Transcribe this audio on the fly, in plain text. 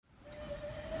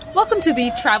Welcome to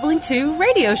the Traveling 2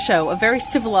 radio show, a very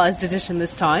civilized edition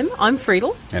this time. I'm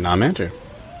Friedel. And I'm Andrew.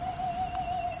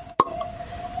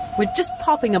 We're just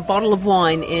popping a bottle of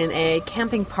wine in a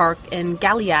camping park in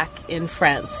Gaillac in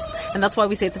France. And that's why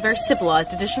we say it's a very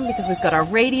civilized edition, because we've got our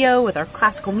radio with our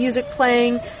classical music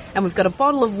playing, and we've got a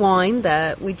bottle of wine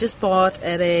that we just bought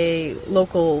at a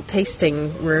local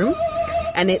tasting room.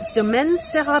 And it's Domaine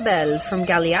Serrabel from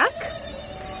Gaillac,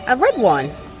 a red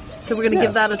wine. So we're going to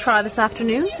give that a try this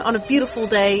afternoon on a beautiful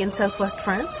day in southwest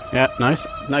France. Yeah, nice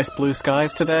blue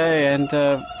skies today, and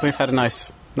we've had a nice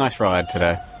ride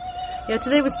today. Yeah,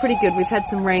 today was pretty good. We've had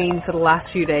some rain for the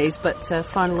last few days, but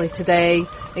finally today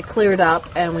it cleared up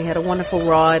and we had a wonderful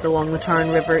ride along the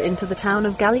Tarn River into the town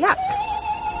of Gaillac.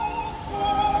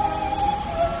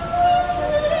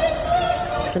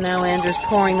 So now Andrew's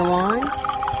pouring the wine.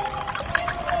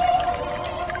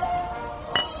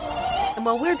 And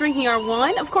while we're drinking our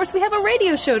wine, of course, we have a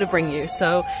radio show to bring you.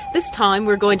 So this time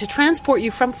we're going to transport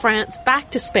you from France back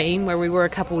to Spain, where we were a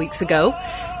couple weeks ago,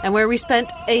 and where we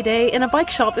spent a day in a bike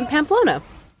shop in Pamplona.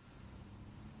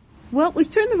 Well,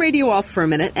 we've turned the radio off for a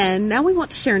minute, and now we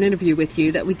want to share an interview with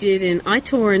you that we did in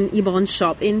Aitor and Ibon's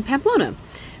shop in Pamplona.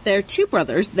 They're two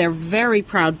brothers. They're very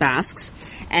proud Basques,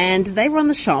 and they run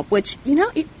the shop, which, you know,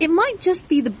 it might just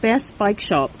be the best bike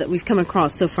shop that we've come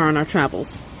across so far in our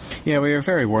travels. Yeah, we were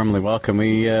very warmly welcome.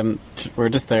 We were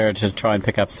just there to try and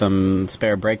pick up some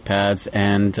spare brake pads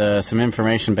and some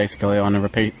information basically on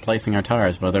replacing our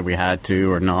tires, whether we had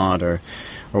to or not, or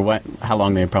how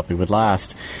long they probably would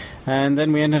last. And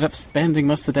then we ended up spending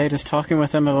most of the day just talking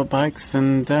with them about bikes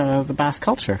and the Basque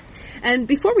culture. And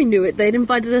before we knew it, they'd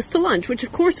invited us to lunch, which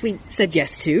of course we said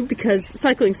yes to, because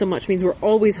cycling so much means we're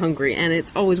always hungry, and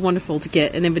it's always wonderful to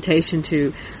get an invitation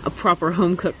to a proper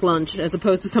home-cooked lunch, as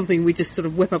opposed to something we just sort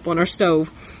of whip up on our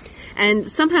stove. And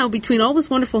somehow, between all this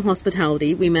wonderful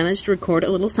hospitality, we managed to record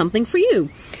a little something for you,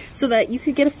 so that you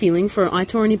could get a feeling for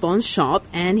Aitor and Ibon's shop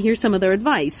and hear some of their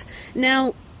advice.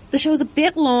 Now, the show's a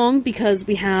bit long because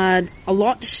we had a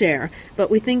lot to share,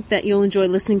 but we think that you'll enjoy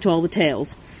listening to all the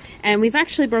tales. And we've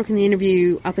actually broken the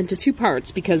interview up into two parts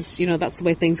because, you know, that's the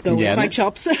way things go in bike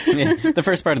shops. The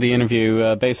first part of the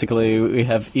interview, basically, we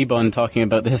have Ibon talking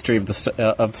about the history of the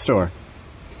store.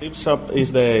 This shop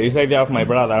is the idea of my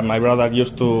brother. My brother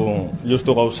used to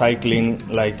go cycling,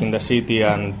 like in the city,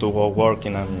 and to go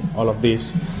working and all of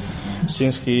this.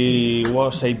 Since he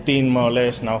was 18, more or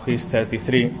less, now he's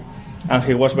 33, and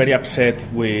he was very upset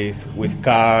with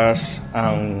cars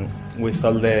and with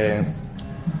all the.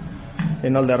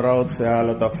 In all the roads, there are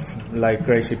a lot of like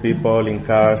crazy people in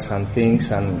cars and things,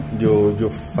 and you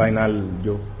final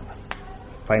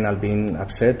being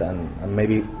upset and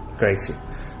maybe crazy.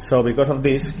 So because of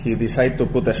this, he decided to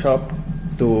put a shop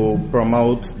to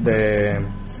promote the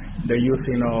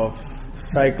using of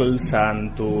cycles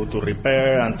and to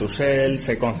repair and to sell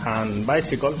second-hand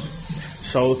bicycles.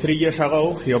 So 3 years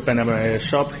ago, he opened a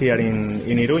shop here in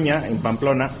Iruña, in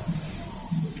Pamplona,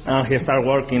 and he started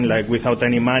working like without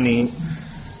any money,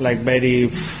 like very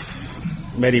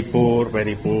poor,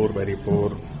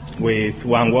 with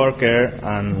one worker,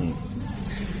 and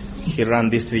he ran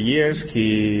these 3 years.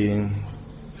 He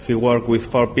worked with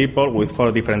four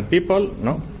different people,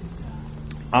 no?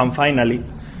 And finally,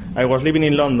 I was living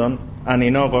in London, and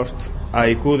in August,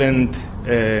 I couldn't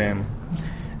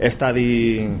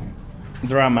study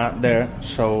drama there,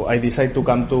 so I decided to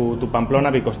come to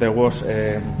Pamplona because there was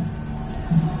a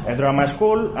drama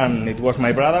school, and it was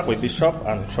my brother with this shop,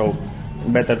 and so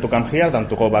better to come here than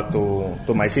to go back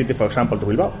to my city, for example, to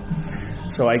Bilbao.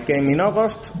 So I came in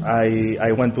August,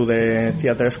 I went to the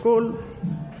theater school,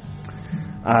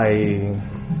 I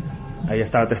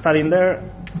started studying there.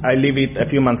 I leave it a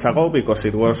few months ago because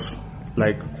it was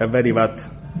like a very bad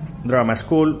drama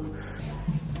school.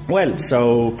 Well,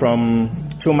 so from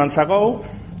 2 months ago,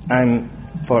 I'm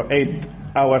for 8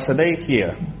 hours a day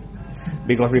here.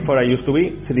 Because before I used to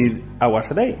be 3 hours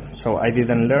a day, so I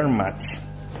didn't learn much.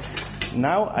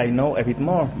 Now I know a bit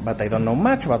more, but I don't know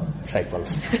much about cycles.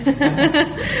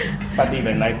 But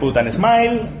even I put a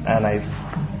smile, and I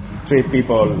treat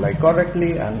people like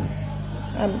correctly, and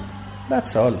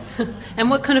that's all.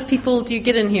 And what kind of people do you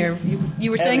get in here?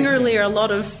 You were saying earlier a lot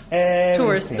of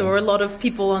tourists or a lot of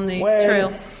people on the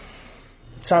trail.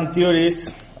 Some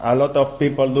tourists, a lot of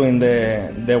people doing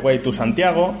the way to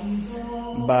Santiago.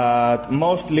 But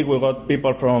mostly we got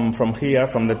people from here,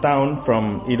 from the town,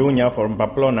 from Iruña, from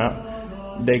Pamplona.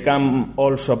 They come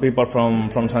also people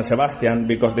from San Sebastian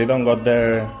because they don't got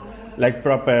their like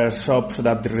proper shops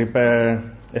that repair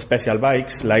special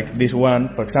bikes. Like this one,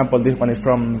 for example, this one is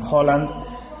from Holland.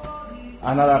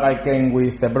 Another guy came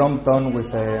with a Brompton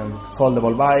with a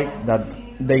foldable bike that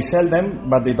they sell them,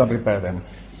 but they don't repair them.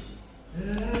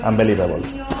 Unbelievable.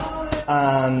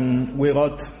 And we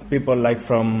got people like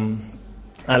from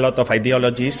a lot of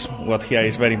ideologies. What here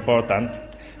is very important.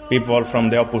 People from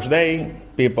the Opus Dei,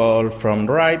 people from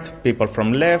right, people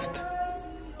from left.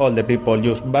 All the people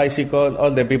use bicycle.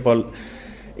 All the people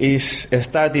is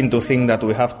starting to think that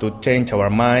we have to change our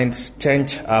minds,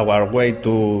 change our way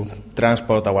to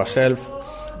transport ourselves.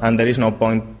 And there is no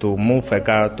point to move a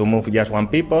car to move just one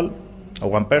people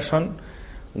or one person,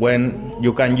 when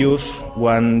you can use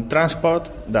one transport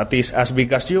that is as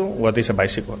big as you, what is a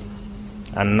bicycle,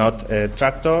 and not a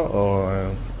tractor or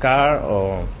a car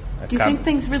or a Do you think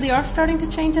things really are starting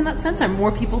to change in that sense? Are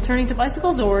more people turning to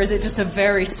bicycles, or is it just a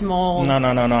very small... No,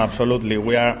 absolutely.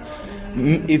 We are...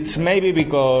 It's maybe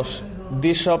because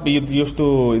this shop it used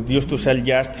to sell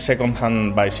just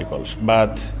second-hand bicycles,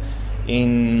 but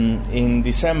in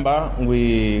December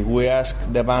we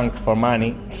asked the bank for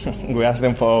money. We asked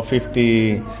them for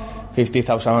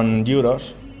 50,000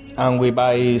 euros, and we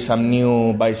buy some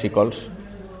new bicycles.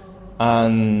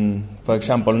 And for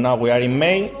example, now we are in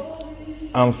May,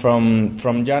 and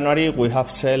from January we have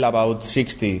sell about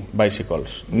 60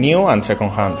 bicycles, new and second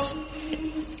hands.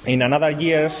 In another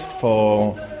years,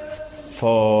 for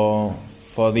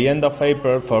the end of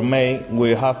April, for May,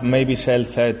 we have maybe sell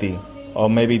 30 or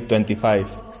maybe 25.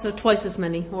 So twice as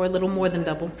many, or a little more than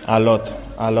double? A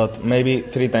lot. Maybe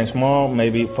 3 times more,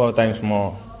 maybe 4 times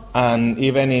more. And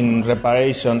even in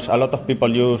reparations, a lot of people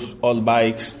use old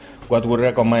bikes. What we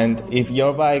recommend, if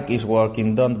your bike is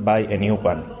working, don't buy a new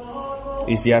one.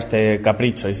 It's just a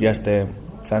capricho, it's just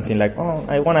something like, oh,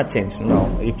 I want to change.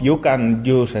 No, if you can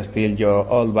use still your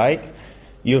old bike,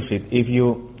 use it. If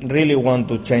you really want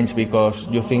to change because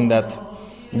you think that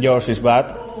yours is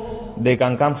bad, they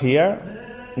can come here,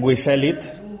 we sell it,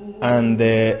 and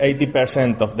the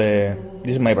 80% of the...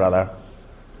 This is my brother.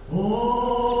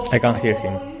 I can hear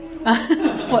him.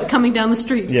 What, coming down the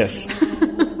street? Yes.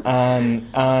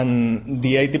 and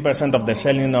the 80% of the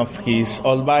selling of his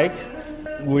old bike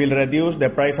will reduce the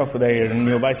price of their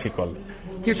new bicycle.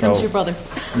 Here comes your brother.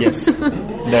 Yes,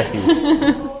 there he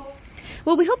is.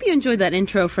 Well, we hope you enjoyed that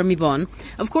intro from Yvonne.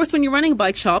 Of course, when you're running a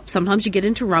bike shop, sometimes you get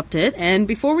interrupted, and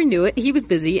before we knew it, he was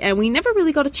busy, and we never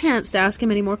really got a chance to ask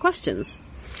him any more questions.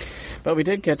 But we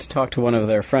did get to talk to one of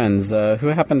their friends who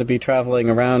happened to be traveling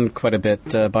around quite a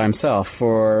bit by himself,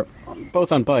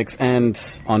 both on bikes and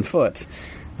on foot.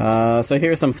 So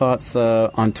here's some thoughts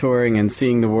on touring and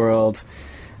seeing the world.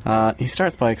 He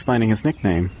starts by explaining his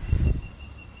nickname.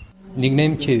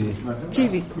 Nickname Chibi.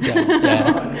 Chibi.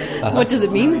 Yeah. What does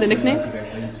it mean, the nickname?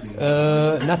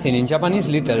 Nothing. In Japanese,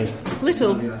 little.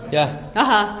 Little? Yeah.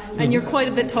 Aha. And you're quite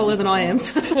a bit taller than I am.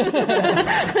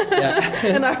 Yeah.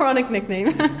 An ironic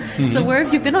nickname. So where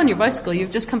have you been on your bicycle?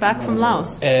 You've just come back from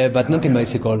Laos. But not in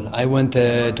bicycle. I went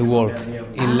to work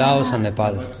in Laos and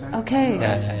Nepal. Okay.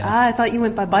 Yeah. I thought you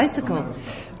went by bicycle.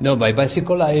 No, by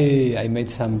bicycle I made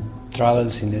some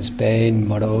travels in Spain,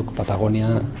 Morocco,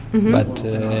 Patagonia. Mm-hmm. But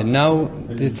now,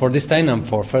 for this time, and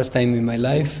for first time in my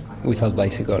life, without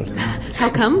bicycle. How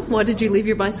come? Why did you leave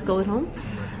your bicycle at home?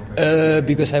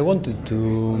 Because I wanted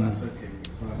to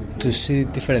see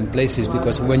different places.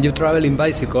 Because when you travel in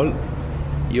bicycle,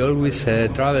 you always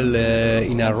travel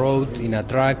in a road, in a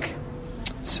track.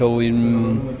 So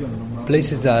in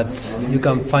places that you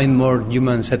can find more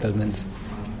human settlements.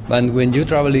 But when you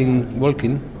travel in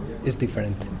walking, it's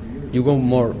different. You go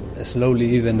more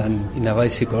slowly even than in a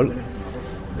bicycle,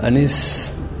 and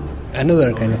it's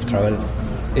another kind of travel.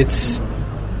 It's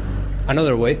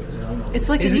another way. It's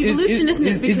like an evolution, isn't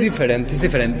it? It's different. It's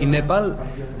different. In Nepal,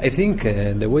 I think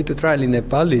the way to travel in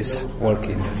Nepal is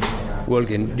walking.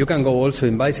 You can go also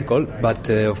in bicycle, but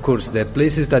of course the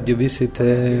places that you visit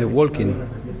walking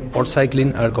or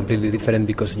cycling are completely different,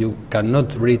 because you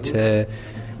cannot reach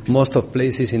most of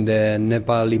places in the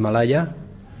Nepal Himalaya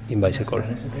in bicycle.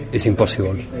 It's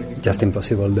impossible. Just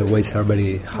impossible. The ways are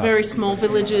very hard. Very small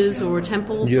villages or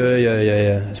temples?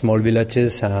 Yeah. Small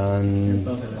villages and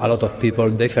a lot of people,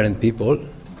 different people.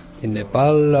 In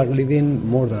Nepal are living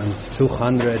more than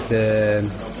 200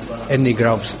 ethnic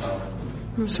groups.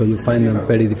 So you find them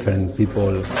very different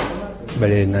people,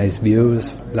 very nice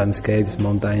views, landscapes,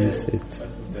 mountains. It's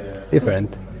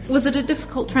different. Was it a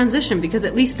difficult transition? Because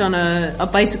at least on a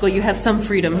bicycle you have some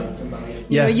freedom.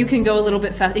 You know, you can go a little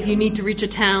bit fast. If you need to reach a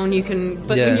town, you can...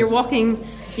 But when you're walking,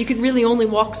 you can really only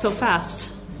walk so fast.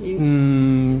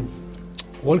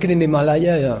 Walking in the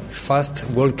Himalaya, fast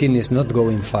walking is not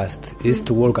going fast. It's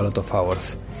to walk a lot of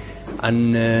hours.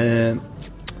 And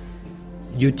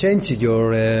you change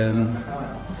your...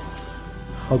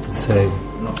 how to say...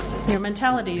 Your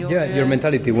mentality. Or your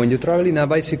mentality. When you travel in a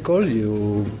bicycle,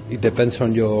 it depends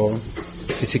on your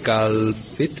physical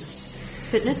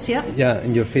fitness, yeah. Yeah,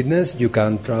 in your fitness, you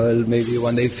can travel maybe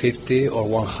one day 50 or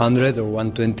 100 or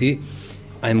 120.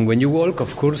 And when you walk,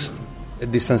 of course,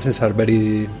 distances are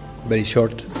very, very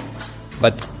short.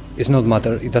 But it's not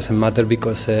matter. It doesn't matter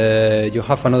because you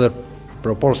have another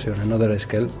proportion, another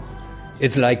scale.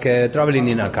 It's like traveling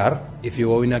in a car. If you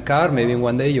go in a car, maybe in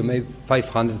one day you make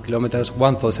 500 kilometers,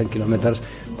 1,000 kilometers.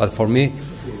 But for me,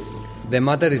 the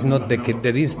matter is not the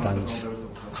distance.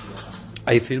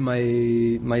 I feel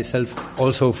myself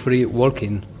also free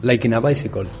walking, like in a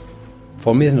bicycle.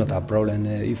 For me, it's not a problem.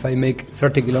 If I make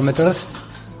 30 kilometers,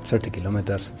 30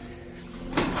 kilometers.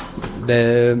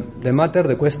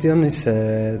 The question is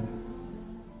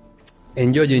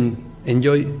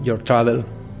enjoy your travel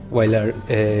while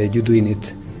you're doing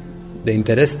it. The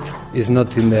interest is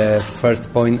not in the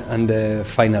first point and the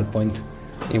final point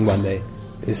in one day.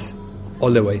 It's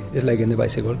all the way. It's like in the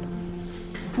bicycle.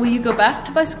 Will you go back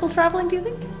to bicycle traveling, do you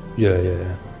think?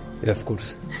 Yeah, of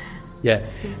course. Yeah,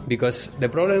 because the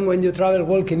problem when you travel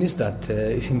walking is that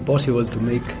it's impossible to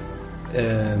make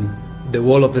the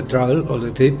whole of the travel or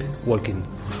the trip walking.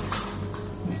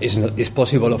 It's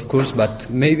possible, of course, but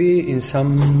maybe in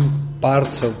some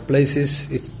parts or places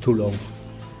it's too long.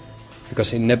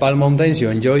 Because in Nepal mountains you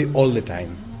enjoy all the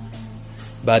time.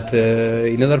 But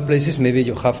in other places maybe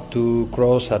you have to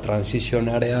cross a transition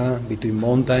area between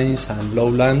mountains and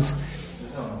lowlands.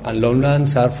 And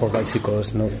lowlands are for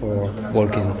bicycles, not for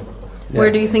walking. Yeah.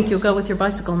 Where do you think you'll go with your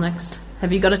bicycle next?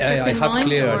 Have you got a trip in mind? I have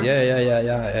clear, or?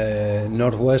 Yeah.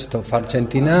 Northwest of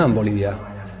Argentina and Bolivia.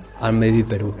 And maybe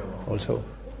Peru also.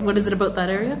 What is it about that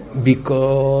area?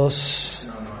 Because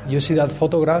you see that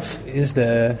photograph is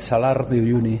the Salar de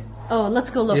Uyuni. Oh, let's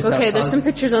go look. Okay, there's some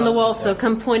pictures on the wall, so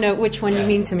come point out which one you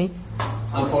mean to me.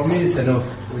 And for me it's enough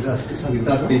with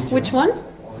that picture. Which one?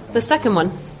 The second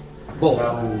one? Both.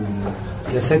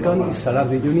 The second is Salar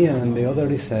de Uyuni and the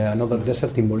other is another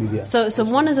desert in Bolivia. So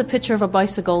one is a picture of a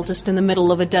bicycle just in the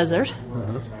middle of a desert,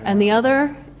 and the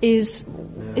other is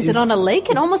it on a lake?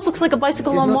 It almost looks like a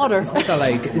bicycle on water. It's not a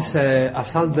lake. It's a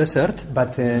salt desert,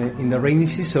 but in the rainy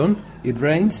season it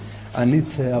rains, and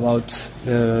it's about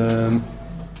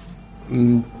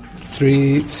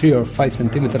 3 or 5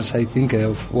 centimeters, I think,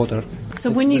 of water. So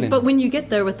when you get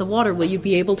there with the water, will you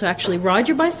be able to actually ride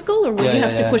your bicycle, or will you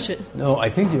have to push it? No, I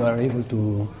think you are able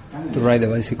to ride a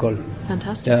bicycle.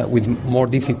 Fantastic. Yeah, with more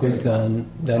difficulty than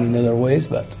in other ways,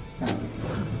 but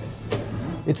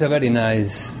it's a very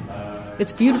nice.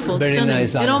 It's beautiful. Very it's stunning.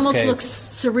 nice landscape. It almost looks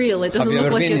surreal. It doesn't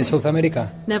look like Have you ever been in South America?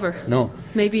 Never. No.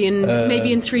 Maybe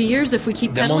in 3 years if we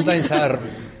keep pedaling. The mountains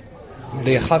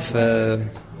they have a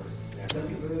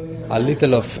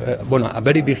little of a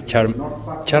very big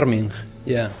charming.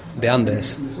 Yeah, the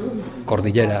Andes,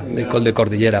 Cordillera. They call the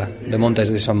Cordillera. The mountains.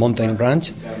 There's a mountain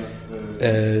range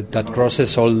that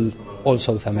crosses all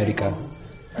South America,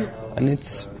 and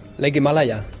it's like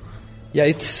Himalaya. Yeah,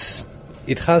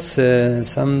 it has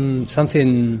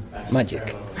something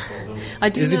magic.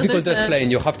 It's difficult to explain.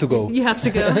 You have to go. You have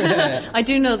to go. I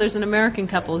do know there's an American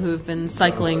couple who have been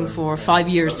cycling for 5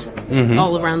 years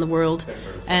all around the world,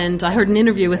 and I heard an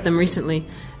interview with them recently,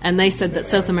 and they said that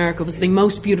South America was the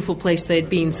most beautiful place they'd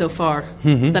been so far.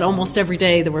 That almost every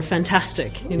day there were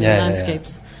fantastic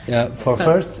landscapes. Yeah, for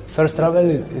first travel,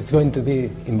 it's going to be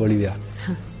in Bolivia.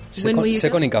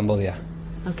 Second in Cambodia.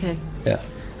 Okay. Yeah.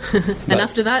 And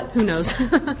after that, who knows?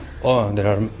 There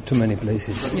are too many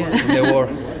places in the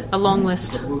world. A long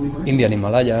list. India,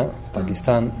 Himalaya,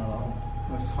 Pakistan.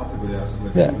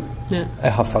 Yeah. I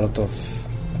have a lot of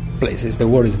places. The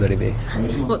world is very big. A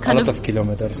lot of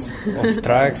kilometers of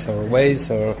tracks or ways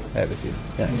or everything.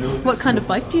 Yeah. What kind of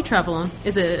bike do you travel on?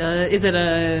 Is it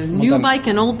a new bike,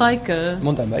 an old bike?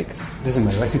 Mountain bike. This is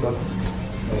my bicycle.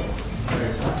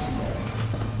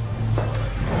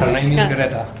 Her name is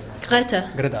Greta.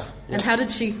 Greta. And how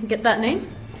did she get that name?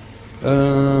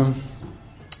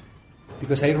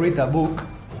 Because I read a book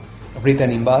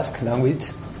written in Basque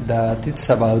language that it's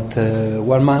about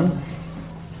one man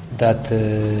that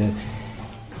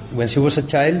when she was a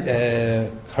child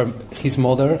his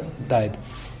mother died.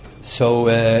 So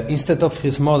instead of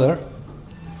his mother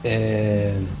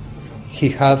he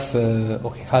had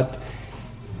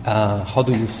how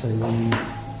do you say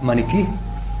maniquí.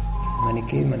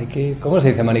 ¿Cómo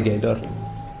se dice maniquí, Aitor?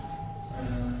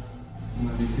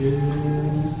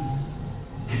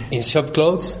 In shop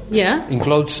clothes? Yeah. In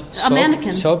clothes a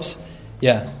mannequin. Shops?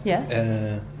 Yeah. Yeah.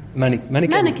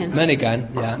 Mannequin.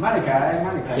 Yeah.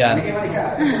 Yeah.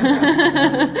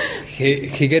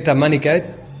 He get a mannequin,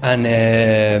 and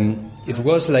it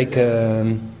was like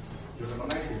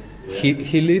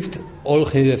he lived all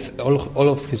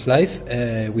of his life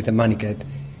with a mannequin.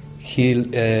 He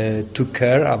took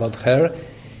care about her.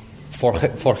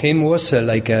 For him was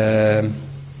like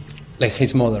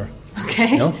his mother.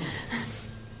 Okay. You know?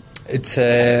 It's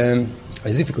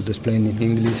difficult to explain in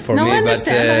English for me. I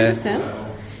understand.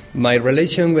 My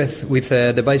relation with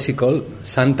the bicycle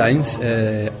sometimes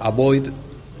avoid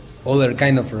other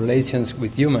kind of relations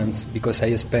with humans because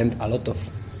I spend a lot of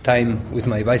time with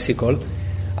my bicycle,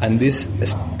 and this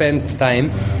spent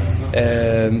time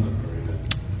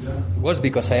was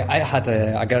because I had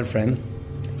a girlfriend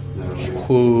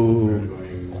who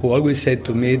always said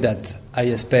to me that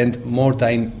I spent more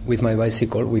time with my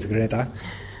bicycle, with Greta,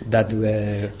 than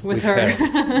with her.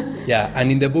 Yeah,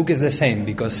 and in the book is the same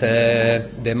because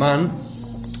the man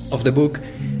of the book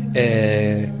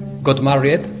got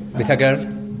married with a girl.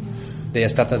 They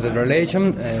started a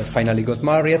relation, finally got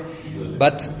married,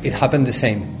 but it happened the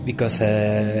same because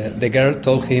the girl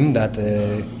told him that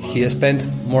he spent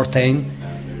more time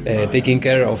taking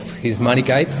care of his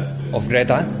mannequin, of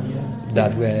Greta,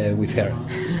 than with her.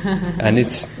 And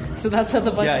it's... So that's how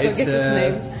the bicycle gets its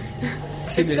name.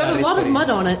 It's got a lot of mud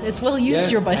on it. It's well used,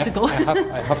 your bicycle.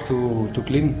 I have to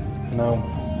clean now.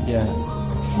 Yeah.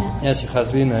 Yes, it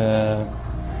has been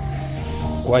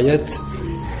quiet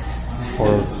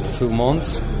for 2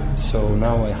 months, so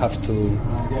now I have to.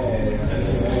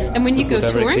 And when you go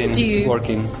touring, do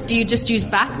you just use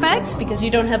back bags because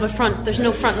you don't have a front? There's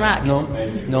no front rack.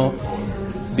 No,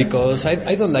 because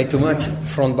I don't like too much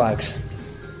front bags.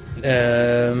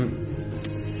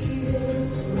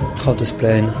 How to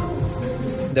explain?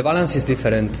 The balance is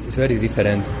different. It's very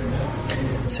different.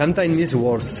 Sometimes it's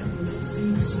worth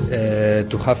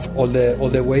to have all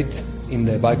the weight in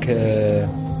the back.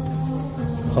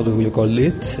 How do you call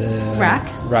it? Rack.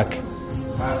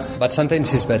 But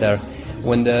sometimes it's better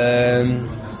when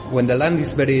the land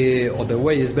is very or the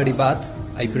way is very bad.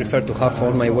 I prefer to have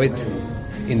all my weight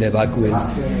in the back wheel.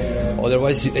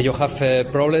 Otherwise, you have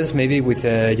problems maybe with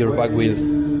your back wheel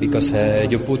because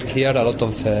you put here a lot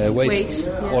of weight.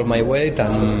 All my weight,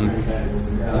 and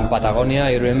in Patagonia,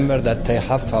 I remember that I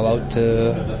have about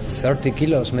 30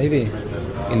 kilos maybe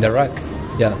in the rack.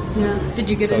 Yeah. Did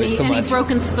you get any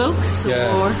broken spokes?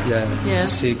 Yeah.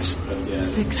 6.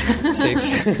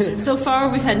 So far,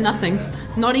 we've had nothing.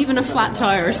 Not even a flat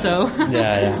tire. So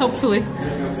hopefully.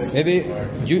 Maybe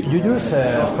you use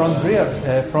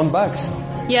front bags.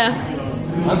 Yeah.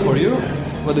 And for you,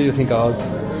 what do you think about?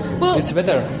 Well, it's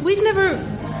better. We've never,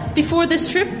 before this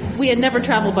trip, we had never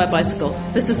traveled by bicycle.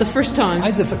 This is the first time.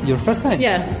 Your first time?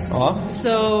 Yeah. Oh.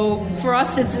 So for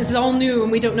us, it's all new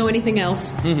and we don't know anything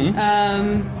else.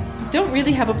 Mm-hmm. Don't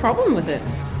really have a problem with it.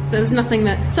 There's nothing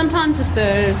that. Sometimes if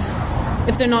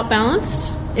they're not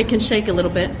balanced, it can shake a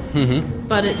little bit. Mm-hmm.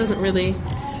 But it doesn't really.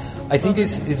 I think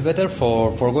it's better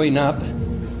for going up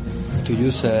to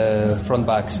use front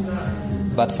bags.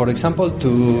 But for example,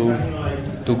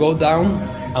 to go down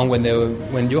and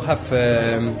when you have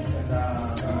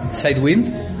side wind,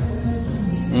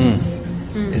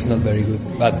 it's not very good.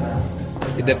 But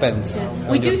it depends.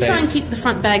 Yeah. We do try and keep the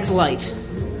front bags light.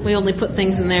 We only put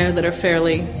things in there that are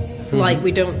fairly light.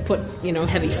 We don't put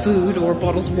heavy food or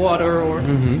bottles of water or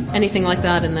anything like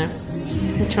that in there.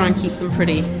 We try and keep them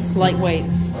pretty lightweight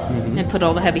and put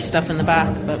all the heavy stuff in the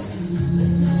back. But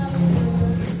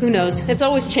who knows? It's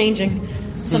always changing.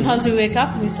 Sometimes we wake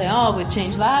up and we say, we'll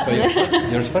change that. So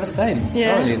your first time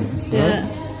traveling. Yeah.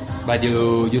 But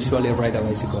you usually ride a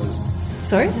bicycle.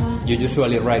 Sorry? You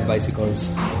usually ride bicycles.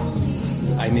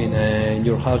 I mean, in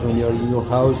your house, when you're in your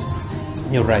house,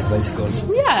 you ride bicycles.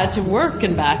 Yeah, to work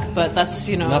and back, but that's,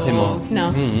 Nothing more.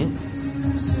 No.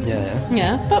 Mm-hmm.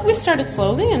 Yeah, but we started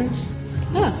slowly and,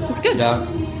 it's good. Yeah,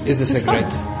 it's the secret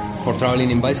for traveling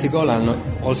in bicycle and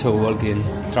also walking.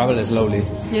 Travel slowly.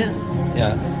 Yeah.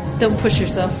 Don't push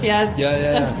yourself. Yeah.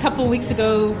 A couple of weeks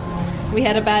ago, we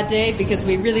had a bad day because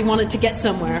we really wanted to get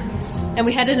somewhere. And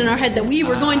we had it in our head that we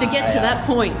were going to get to that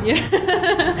point.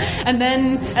 And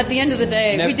then at the end of the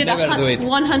day, we did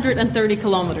 130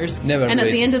 kilometers. And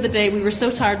at the end of the day, we were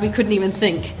so tired we couldn't even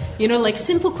think. Like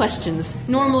simple questions.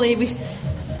 Normally, we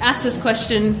ask this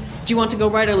question, do you want to go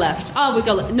right or left? We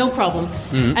go left. No problem.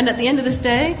 Mm-hmm. And at the end of this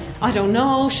day, I don't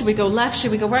know. Should we go left?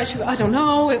 Should we go right? I don't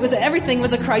know. Everything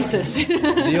was a crisis.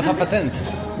 Do you have a tent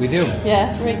with you?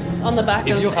 Yeah, right on the back.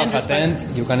 If you have a tent,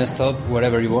 you can stop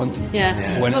wherever you want.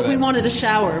 Yeah. But we wanted a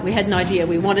shower. We had no idea.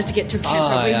 We wanted to get to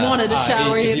camp. We wanted a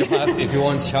shower. If you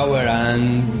want shower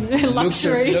and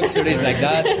luxuries like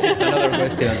that, it's another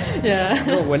question. Yeah.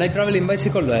 No, when I travel in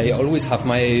bicycle, I always have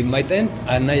my tent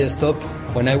and I stop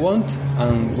when I want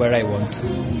and where I want.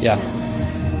 Yeah.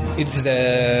 it's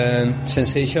the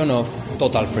sensation of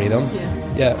total freedom.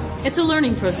 Yeah. It's a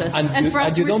learning process, and for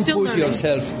us, you we're don't still push learning.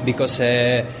 yourself because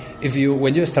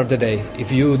when you start the day,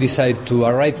 if you decide to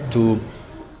arrive to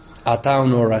a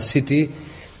town or a city,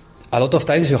 a lot of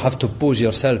times you have to push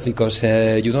yourself because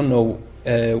you don't know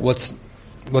what's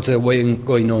the way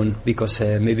going on, because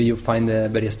maybe you find a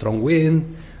very strong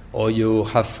wind or you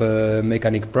have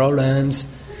mechanic problems.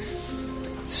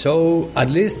 So at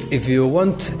least if you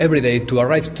want every day to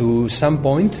arrive to some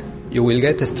point, you will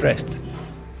get stressed.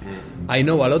 I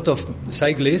know a lot of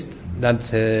cyclists that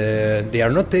they are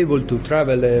not able to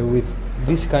travel with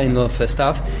this kind of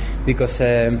stuff because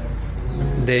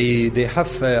they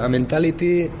have a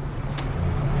mentality,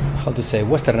 how to say,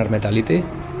 Westerner mentality.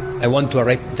 I want to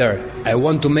arrive there. I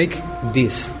want to make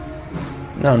this.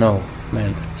 No,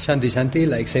 man. Shanti,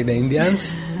 like say the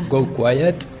Indians, go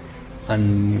quiet,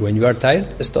 and when you are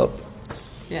tired, stop.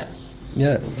 Yeah.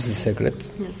 Yeah, it's the secret.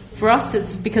 Yeah. For us,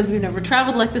 it's because we've never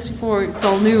traveled like this before. It's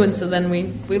all new, and so then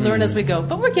we learn as we go.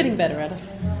 But we're getting better at it.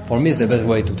 For me, it's the best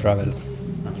way to travel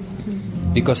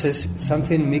because it's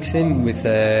something mixing with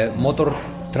motor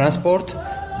transport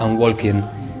and walking.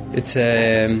 It's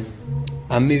a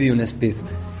medium speed.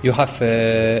 You have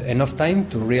enough time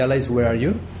to realize where are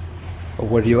you or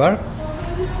where you are,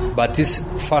 but it's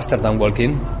faster than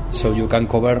walking, so you can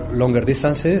cover longer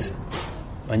distances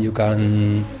and you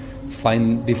can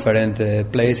find different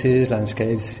places,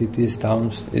 landscapes, cities,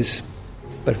 towns. It's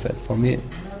perfect for me.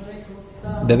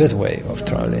 The best way of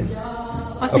traveling.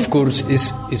 Of course,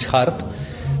 it's hard,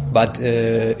 but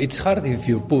it's hard if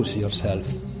you push yourself.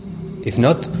 If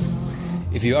not,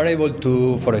 if you are able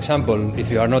to, for example,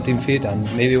 if you are not in fit and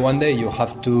maybe one day you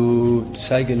have to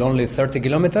cycle only 30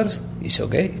 kilometers, it's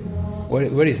okay.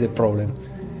 Where is the problem?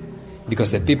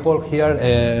 Because the people here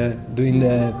doing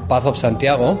the Path of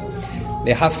Santiago,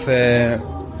 they have a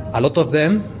lot of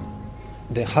them.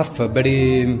 They have a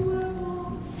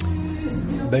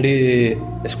very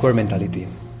square mentality.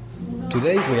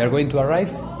 Today we are going to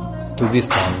arrive to this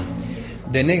town.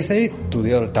 The next day to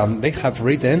the other town. They have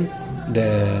written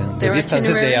the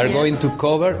distances they are going to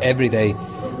cover every day.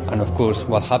 And of course,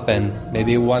 what happened?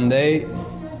 Maybe one day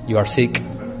you are sick,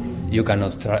 you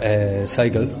cannot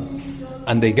cycle,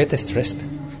 and they get stressed.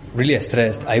 Really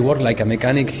stressed. I worked like a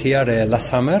mechanic here last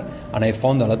summer, and I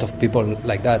found a lot of people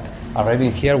like that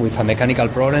arriving here with a mechanical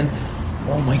problem.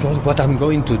 Oh my God, what I'm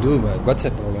going to do? What's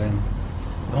the problem?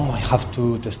 Oh, I have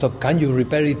to stop. Can you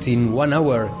repair it in 1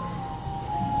 hour?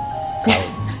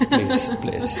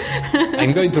 Please.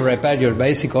 I'm going to repair your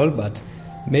bicycle, but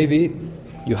maybe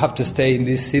you have to stay in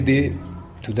this city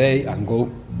today and go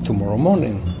tomorrow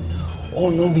morning. Oh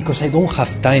no, because I don't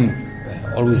have time.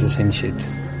 Always the same shit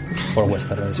for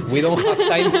Westerners. We don't have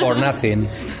time for nothing.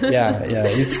 Yeah,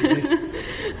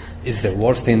 it's the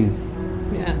worst thing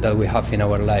that we have in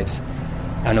our lives.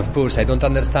 And of course, I don't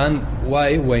understand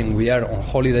why when we are on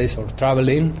holidays or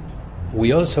traveling,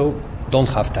 we also don't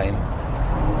have time.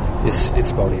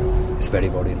 It's boring. It's very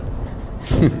boring.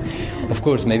 Of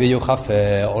course, maybe you have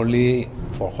only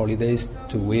for holidays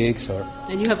 2 weeks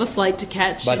and you have a flight to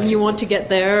catch and you want to get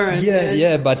there.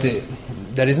 And, but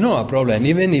there is no problem.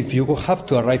 Even if you have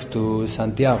to arrive to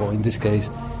Santiago, in this case,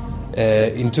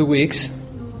 in 2 weeks,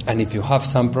 and if you have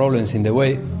some problems in the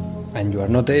way, and you are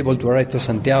not able to arrive to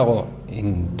Santiago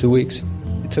in 2 weeks,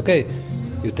 it's okay.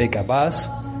 You take a bus,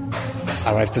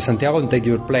 arrive to Santiago and take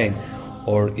your plane.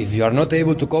 Or if you are not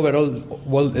able to cover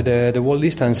the whole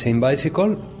distance in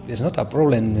bicycle, it's not a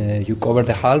problem. You cover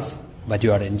the half, but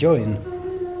you are enjoying.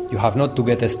 You have not to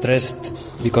get stressed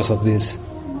because of this.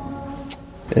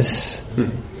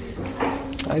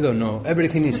 I don't know.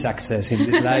 Everything is success in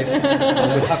this life.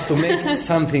 And we have to make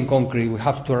something concrete. We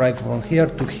have to arrive from here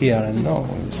to here. And no,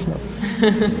 it's not.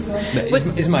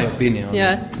 It's my opinion.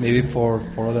 Yeah. Maybe for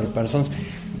other persons.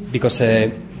 Because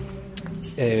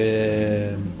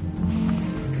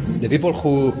the people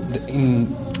who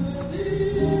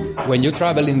when you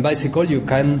travel in bicycle, you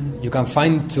can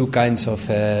find two kinds of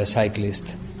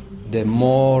cyclists. The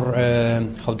more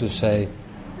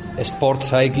sport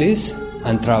cyclists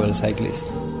and travel cyclists.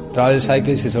 Travel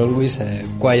cyclists is always a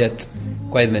quiet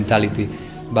mentality,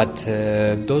 but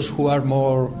those who are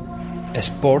more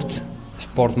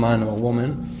sportman or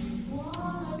woman,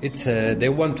 it's they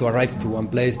want to arrive to one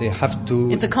place. They have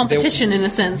to. It's a competition in a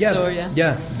sense.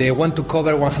 Yeah. They want to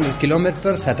cover 100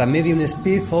 kilometers at a medium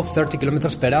speed of 30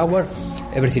 kilometers per hour.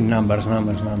 Everything numbers. And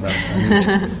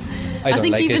I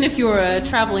think like even it. if you're a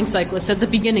traveling cyclist, at the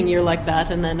beginning you're like that,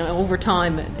 and then over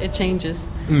time it changes.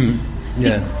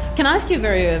 Yeah. Can I ask you a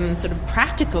very sort of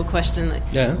practical question?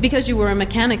 Yeah. Because you were a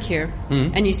mechanic here,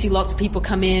 and you see lots of people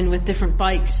come in with different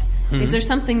bikes. Is there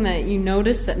something that you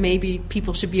notice that maybe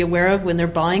people should be aware of when they're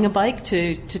buying a bike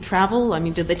to travel? I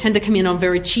mean, do they tend to come in on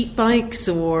very cheap bikes,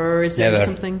 or is there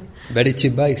something? Very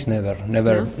cheap bikes,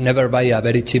 never buy a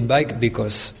very cheap bike,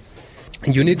 because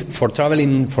you need for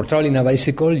traveling a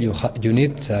bicycle. You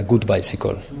need a good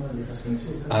bicycle,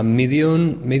 a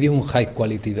medium high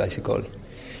quality bicycle,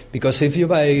 because if you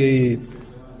buy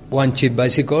one cheap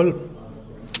bicycle,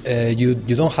 you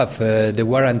don't have the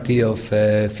warranty of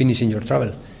finishing your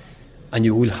travel. And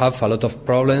you will have a lot of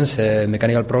problems,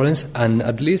 mechanical problems, and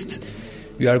at least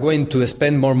you are going to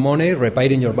spend more money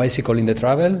repairing your bicycle in the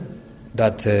travel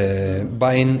than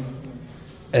buying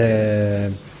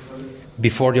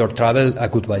before your travel a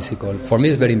good bicycle. For me,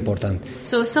 it's very important.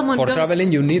 So if someone for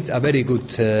traveling, you need a very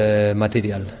good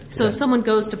material. So if someone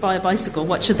goes to buy a bicycle,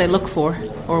 what should they look for,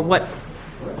 or what?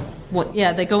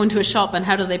 Yeah, they go into a shop, and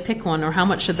how do they pick one, or how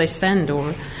much should they spend,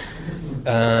 or?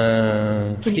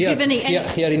 Can you give any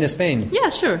here in Spain? Yeah,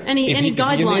 sure. Any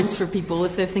guidelines for people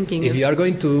if they're thinking? If you are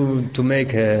going to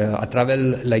make a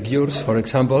travel like yours, for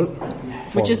example,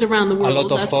 which is around the world, a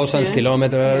lot of thousands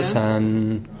kilometers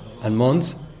and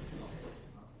months,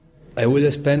 I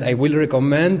will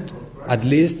recommend at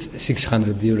least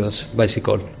 600 euros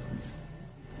bicycle.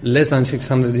 Less than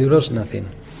 600 euros, nothing.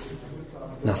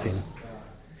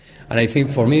 And I think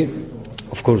for me,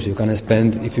 of course, you can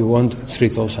spend, if you want,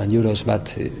 3,000 euros,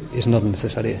 but it's not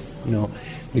necessary,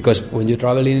 because when you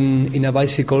travel in a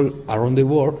bicycle around the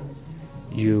world,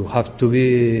 you have to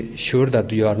be sure that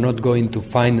you are not going to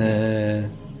find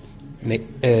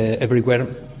everywhere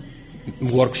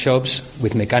workshops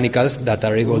with mechanicals that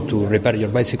are able to repair your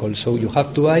bicycle. So you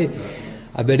have to buy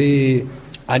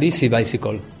an easy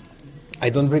bicycle. I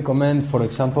don't recommend, for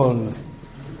example,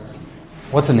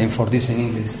 what's the name for this in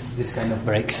English? This kind of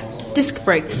brakes. Disc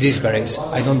brakes. Disc brakes.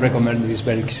 I don't recommend disc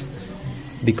brakes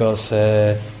because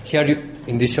here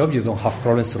in this shop you don't have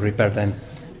problems to repair them.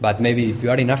 But maybe if you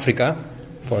are in Africa,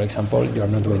 for example, you are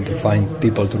not going to find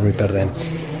people to repair them.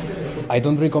 I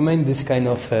don't recommend this kind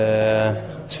of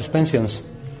suspensions,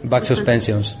 back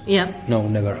suspensions. Yeah. No,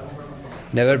 never.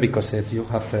 Never, because if you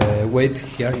have weight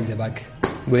here in the back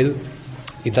wheel,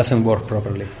 it doesn't work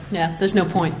properly. Yeah, there's no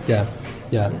point. Yeah.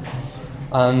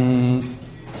 And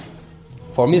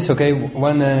for me, it's okay.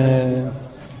 One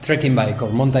trekking bike or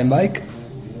mountain bike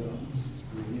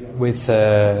with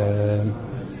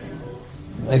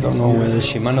I don't know,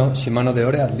 Shimano de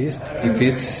Ore at least. If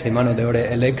it's Shimano de Ore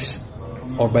LX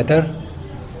or better,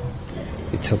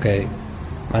 it's okay,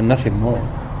 and nothing more.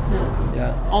 No.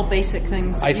 Yeah. All basic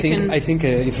things. I think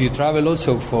if you travel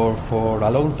also for a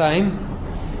long time,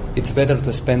 it's better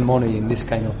to spend money in this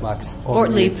kind of bags.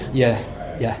 Ortlieb.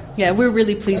 Yeah, we're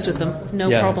really pleased with them. No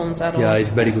problems at all. Yeah, it's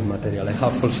very good material. I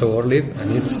have also Ortlieb,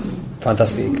 and it's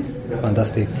fantastic.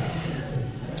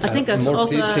 I think I've more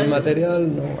also tips in material.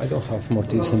 No, I don't have more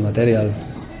tips in material.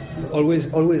 Always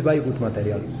buy good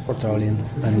material for traveling,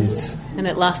 and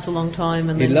it lasts a long time.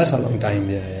 And it lasts a long time.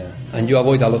 Yeah, and you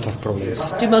avoid a lot of problems.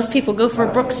 Do most people go for a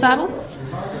Brooks saddle?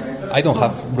 I don't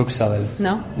have Brooks saddle.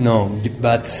 No,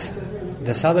 but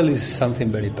the saddle is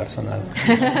something very personal.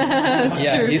 That's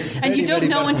true. It's and you don't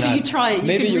know until you try it.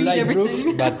 Maybe you like everything. Brooks,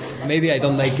 but maybe I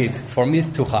don't like it. For me, it's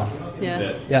too hard.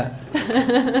 Yeah.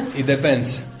 It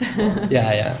depends.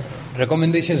 Yeah.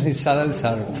 Recommendations in saddles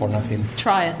are for nothing.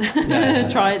 Try it.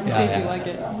 Try it and see if you like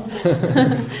it.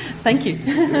 Thank you.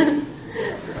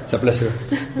 It's a pleasure.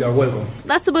 You are welcome.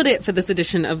 That's about it for this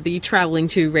edition of the Travelling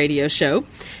to Radio Show.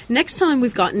 Next time,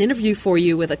 we've got an interview for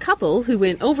you with a couple who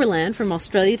went overland from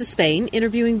Australia to Spain,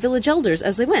 interviewing village elders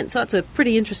as they went. So that's a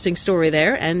pretty interesting story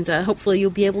there, and hopefully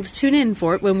you'll be able to tune in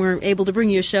for it when we're able to bring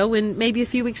you a show in maybe a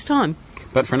few weeks' time.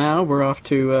 But for now, we're off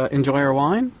to enjoy our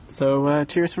wine. So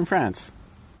cheers from France.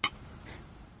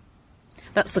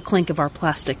 That's the clink of our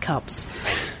plastic cups.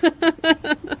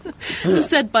 Who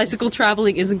said bicycle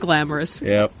travelling isn't glamorous?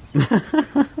 Yep.